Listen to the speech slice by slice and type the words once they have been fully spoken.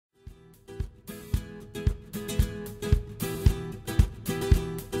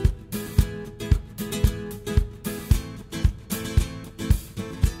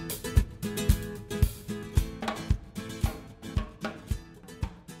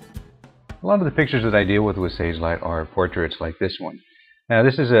A lot of the pictures that I deal with Sagelight are portraits like this one. Now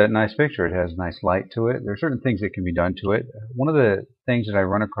this is a nice picture. It has nice light to it. There are certain things that can be done to it. One of the things that I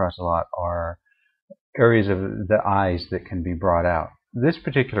run across a lot are areas of the eyes that can be brought out. This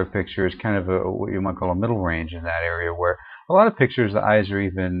particular picture is kind of what you might call a middle range in that area, where a lot of pictures the eyes are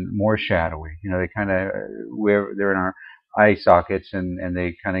even more shadowy. You know, they kind of they're in our eye sockets and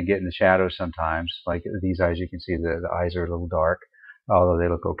they kind of get in the shadows sometimes. Like these eyes, you can see the eyes are a little dark, although they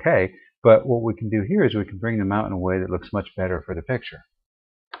look okay. But what we can do here is we can bring them out in a way that looks much better for the picture.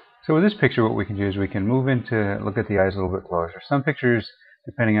 So with this picture, what we can do is we can move into look at the eyes a little bit closer. Some pictures,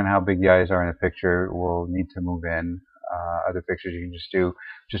 depending on how big the eyes are in the picture, will need to move in. Other pictures you can just do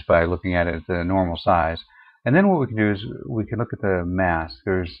just by looking at it at the normal size. And then what we can do is we can look at the mask.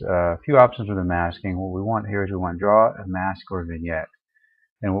 There's a few options with the masking. What we want here is we want to draw a mask or a vignette.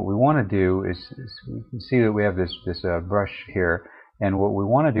 And what we want to do is we can see that we have this brush here. And what we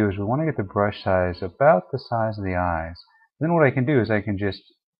want to do is we want to get the brush size about the size of the eyes. Then what I can do is I can just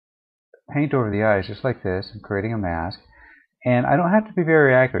paint over the eyes just like this. I'm creating a mask. And I don't have to be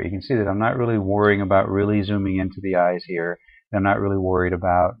very accurate. You can see that I'm not really worrying about really zooming into the eyes here. I'm not really worried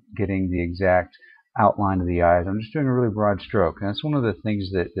about getting the exact outline of the eyes. I'm just doing a really broad stroke. And that's one of the things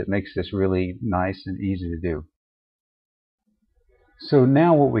that makes this really nice and easy to do. So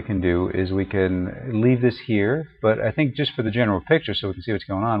now what we can do is we can leave this here, but I think just for the general picture so we can see what's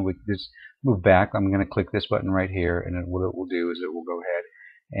going on, we can just move back. I'm going to click this button right here, and then what it will do is it will go ahead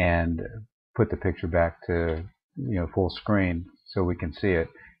and put the picture back to full screen so we can see it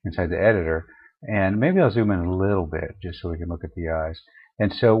inside the editor. And maybe I'll zoom in a little bit just so we can look at the eyes.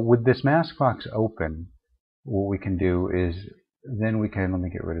 And so with this mask box open, what we can do is then we can, let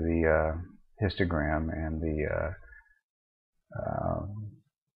me get rid of the histogram and the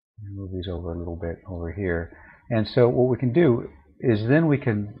move these over a little bit over here. And so what we can do is then we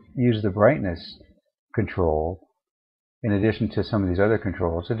can use the brightness control in addition to some of these other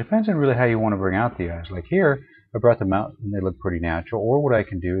controls. It depends on really how you want to bring out the eyes. Like here, I brought them out and they look pretty natural. Or what I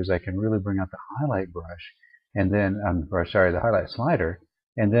can do is I can really bring out the highlight brush and then, the highlight slider,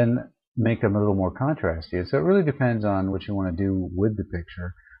 and then make them a little more contrasty. So it really depends on what you want to do with the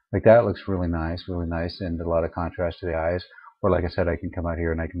picture. Like that looks really nice, and a lot of contrast to the eyes. Or like I said, I can come out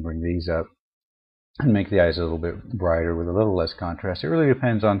here and I can bring these up and make the eyes a little bit brighter with a little less contrast. It really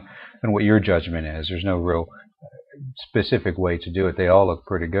depends on what your judgment is. There's no real specific way to do it. They all look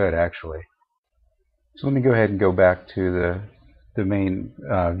pretty good, actually. So let me go ahead and go back to the main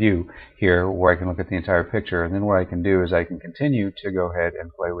view here where I can look at the entire picture. And then what I can do is I can continue to go ahead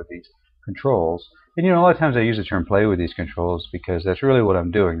and play with these controls. And a lot of times I use the term play with these controls because that's really what I'm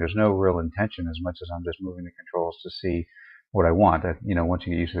doing. There's no real intention as much as I'm just moving the controls to see what I want. Once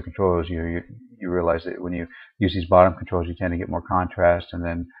you get used to the controls, you realize that when you use these bottom controls, you tend to get more contrast, and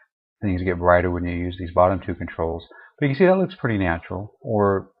then things get brighter when you use these bottom two controls. But you can see that looks pretty natural.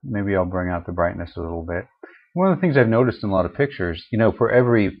 Or maybe I'll bring out the brightness a little bit. One of the things I've noticed in a lot of pictures, for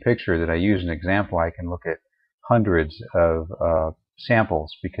every picture that I use as an example, I can look at hundreds of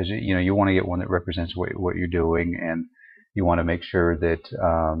samples because you want to get one that represents what you're doing, and you want to make sure that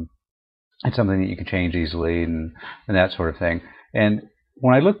it's something that you can change easily and that sort of thing. And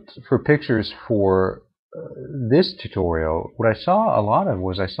when I looked for pictures for this tutorial, what I saw a lot of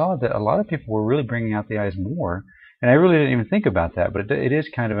was I saw that a lot of people were really bringing out the eyes more, and I really didn't even think about that, but it is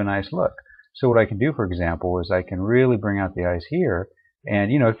kind of a nice look. So what I can do, for example, is I can really bring out the eyes here,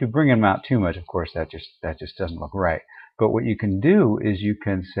 and if you bring them out too much, of course, that just doesn't look right. But what you can do is you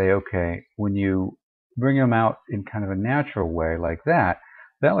can say, okay, when you bring them out in kind of a natural way like that,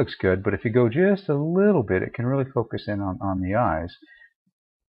 that looks good, but if you go just a little bit, it can really focus in on the eyes.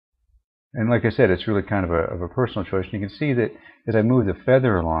 And like I said, it's really kind of a personal choice. And you can see that as I move the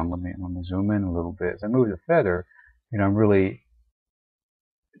feather along, let me zoom in a little bit. As I move the feather, I'm really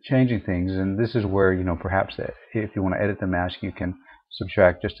changing things. And this is where, perhaps that if you want to edit the mask, you can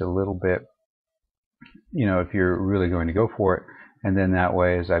subtract just a little bit, if you're really going to go for it. And then that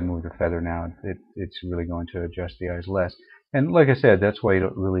way, as I move the feather now, it's really going to adjust the eyes less. And like I said, that's why you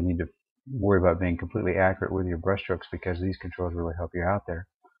don't really need to worry about being completely accurate with your brushstrokes, because these controls really help you out there.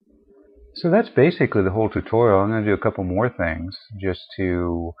 So that's basically the whole tutorial. I'm going to do a couple more things just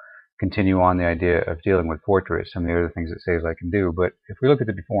to continue on the idea of dealing with portraits, some of the other things that Sagelight can do. But if we look at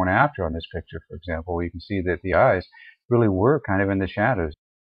the before and after on this picture, for example, you can see that the eyes really were kind of in the shadows.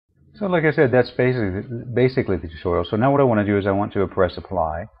 So like I said, that's basically the tutorial. So now what I want to do is I want to press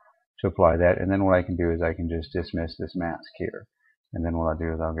apply to apply that, and then what I can do is I can just dismiss this mask here. And then what I'll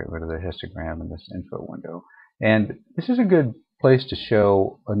do is I'll get rid of the histogram in this info window. And this is a good place to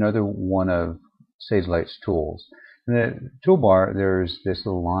show another one of Sagelight's tools. In the toolbar, there's this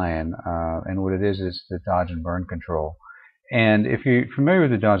little lion, and what it is the dodge and burn control. And if you're familiar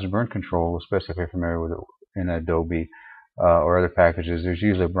with the dodge and burn control, especially if you're familiar with it in Adobe or other packages, there's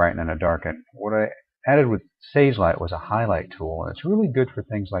usually a brighten and a darken. What I added with Sagelight was a highlight tool, and it's really good for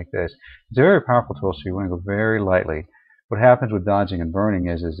things like this. It's a very powerful tool, so you want to go very lightly. What happens with dodging and burning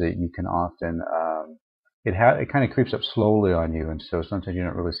is that you can often it kind of creeps up slowly on you, and so sometimes you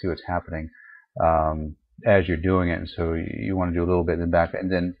don't really see what's happening as you're doing it, and so you want to do a little bit in the back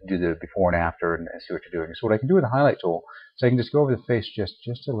and then do the before and after and see what you're doing. So what I can do with the highlight tool is I can just go over the face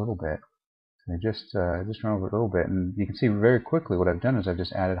just a little bit. And just run over it a little bit, and you can see very quickly what I've done is I've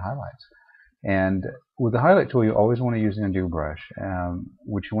just added highlights. And with the highlight tool, you always want to use the undo brush.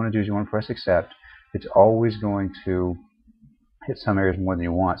 What you want to do is you want to press accept. It's always going to hit some areas more than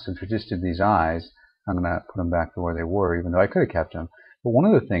you want. Since we just did these eyes, I'm going to put them back to where they were, even though I could have kept them. But one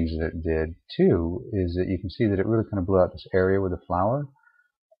of the things that it did, too, is that you can see that it really kind of blew out this area with the flower.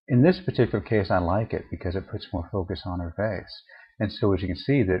 In this particular case, I like it because it puts more focus on her face. And so as you can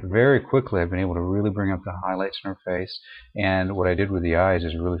see, that very quickly I've been able to really bring up the highlights in her face. And what I did with the eyes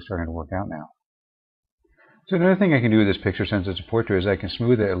is really starting to work out now. So another thing I can do with this picture, since it's a portrait, is I can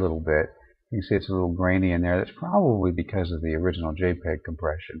smooth it a little bit. You can see it's a little grainy in there. That's probably because of the original JPEG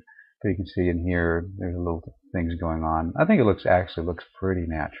compression. But you can see in here, there's little things going on. I think it actually looks pretty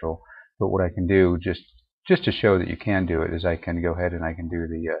natural. But what I can do, just to show that you can do it, is I can go ahead and I can do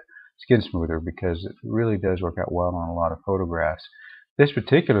the skin smoother, because it really does work out well on a lot of photographs. This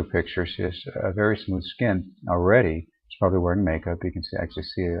particular picture is a very smooth skin already. She's probably wearing makeup. You can actually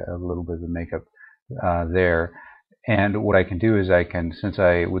see a little bit of the makeup there. And what I can do is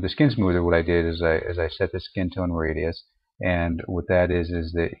with the skin smoother, what I did is I set the skin tone radius, and what that is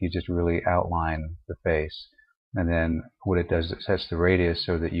that you just really outline the face. And then what it does, it sets the radius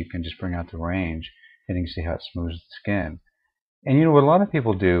so that you can just bring out the range, and you can see how it smooths the skin. And you know what a lot of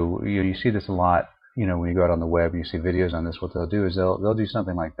people do, you see this a lot, when you go out on the web and you see videos on this, what they'll do is they'll do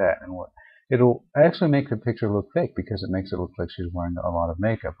something like that, and it'll actually make the picture look fake because it makes it look like she's wearing a lot of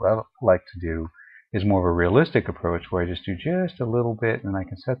makeup. What I like to do is more of a realistic approach, where I just do just a little bit, and I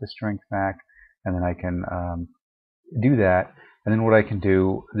can set the strength back, and then I can do that. And then what I can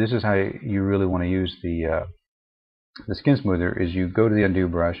do, this is how you really want to use the skin smoother, is you go to the undo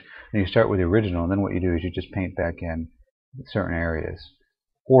brush and you start with the original, and then what you do is you just paint back in certain areas.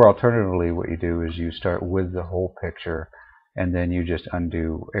 Or alternatively, what you do is you start with the whole picture, and then you just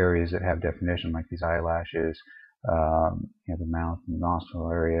undo areas that have definition, like these eyelashes, the mouth and nostril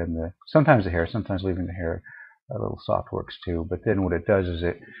area, and sometimes the hair. Sometimes leaving the hair a little soft works too. But then what it does is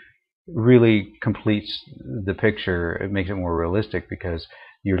it really completes the picture. It makes it more realistic because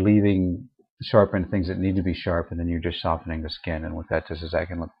you're leaving sharpened things that need to be sharp, and then you're just softening the skin. And what that does is that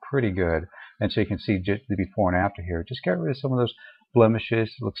can look pretty good. And so you can see just the before and after here. Just get rid of some of those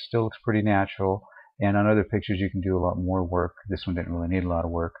blemishes. It still looks pretty natural. And on other pictures, you can do a lot more work. This one didn't really need a lot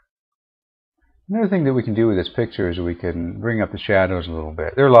of work. Another thing that we can do with this picture is we can bring up the shadows a little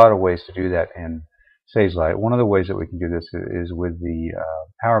bit. There are a lot of ways to do that in Sagelight. One of the ways that we can do this is with the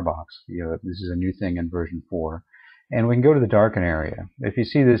power box. This is a new thing in version 4. And we can go to the darken area. If you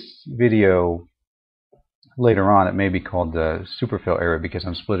see this video later on, it may be called the superfill area, because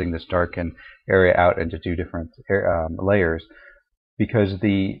I'm splitting this darken area out into 2 different layers. Because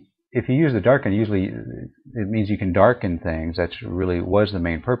if you use the darken, usually it means you can darken things. That really was the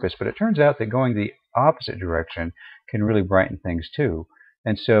main purpose. But it turns out that going the opposite direction can really brighten things too.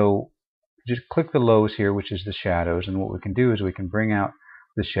 And so just click the lows here, which is the shadows. And what we can do is we can bring out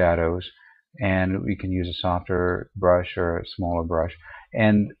the shadows, and we can use a softer brush or a smaller brush.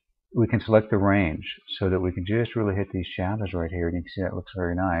 And we can select the range so that we can just really hit these shadows right here. And you can see that looks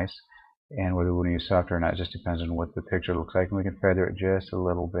very nice. And whether we want to use softer or not just depends on what the picture looks like. And we can feather it just a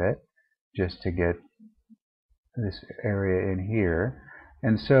little bit just to get this area in here.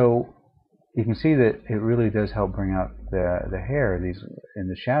 And so you can see that it really does help bring out the hair, these in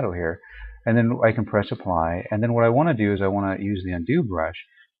the shadow here. And then I can press apply. And then what I want to do is I want to use the undo brush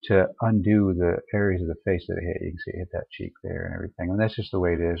to undo the areas of the face that it hit. You can see it hit that cheek there and everything. And that's just the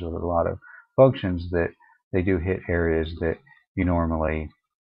way it is with a lot of functions, that they do hit areas that you normally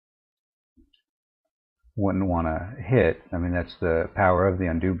wouldn't want to hit. I mean, that's the power of the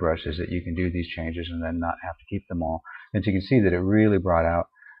undo brush, is that you can do these changes and then not have to keep them all. And so you can see that it really brought out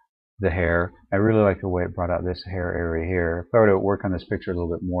the hair. I really like the way it brought out this hair area here. If I were to work on this picture a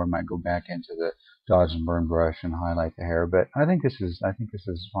little bit more, I might go back into the dodge and burn brush and highlight the hair. But I think this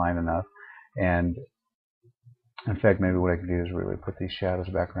is fine enough. And in fact, maybe what I can do is really put these shadows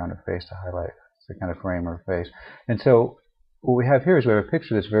back around her face to highlight, to kind of frame her face. And so what we have here is we have a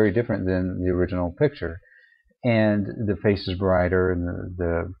picture that's very different than the original picture. and the face is brighter, and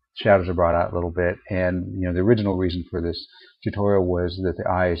the shadows are brought out a little bit. And the original reason for this tutorial was that the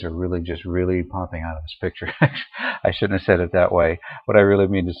eyes are really just really popping out of this picture. I shouldn't have said it that way. What I really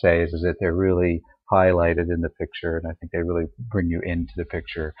mean to say is that they're really highlighted in the picture, and I think they really bring you into the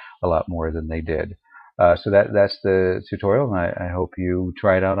picture a lot more than they did. So that's the tutorial, and I hope you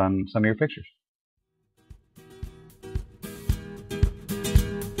try it out on some of your pictures.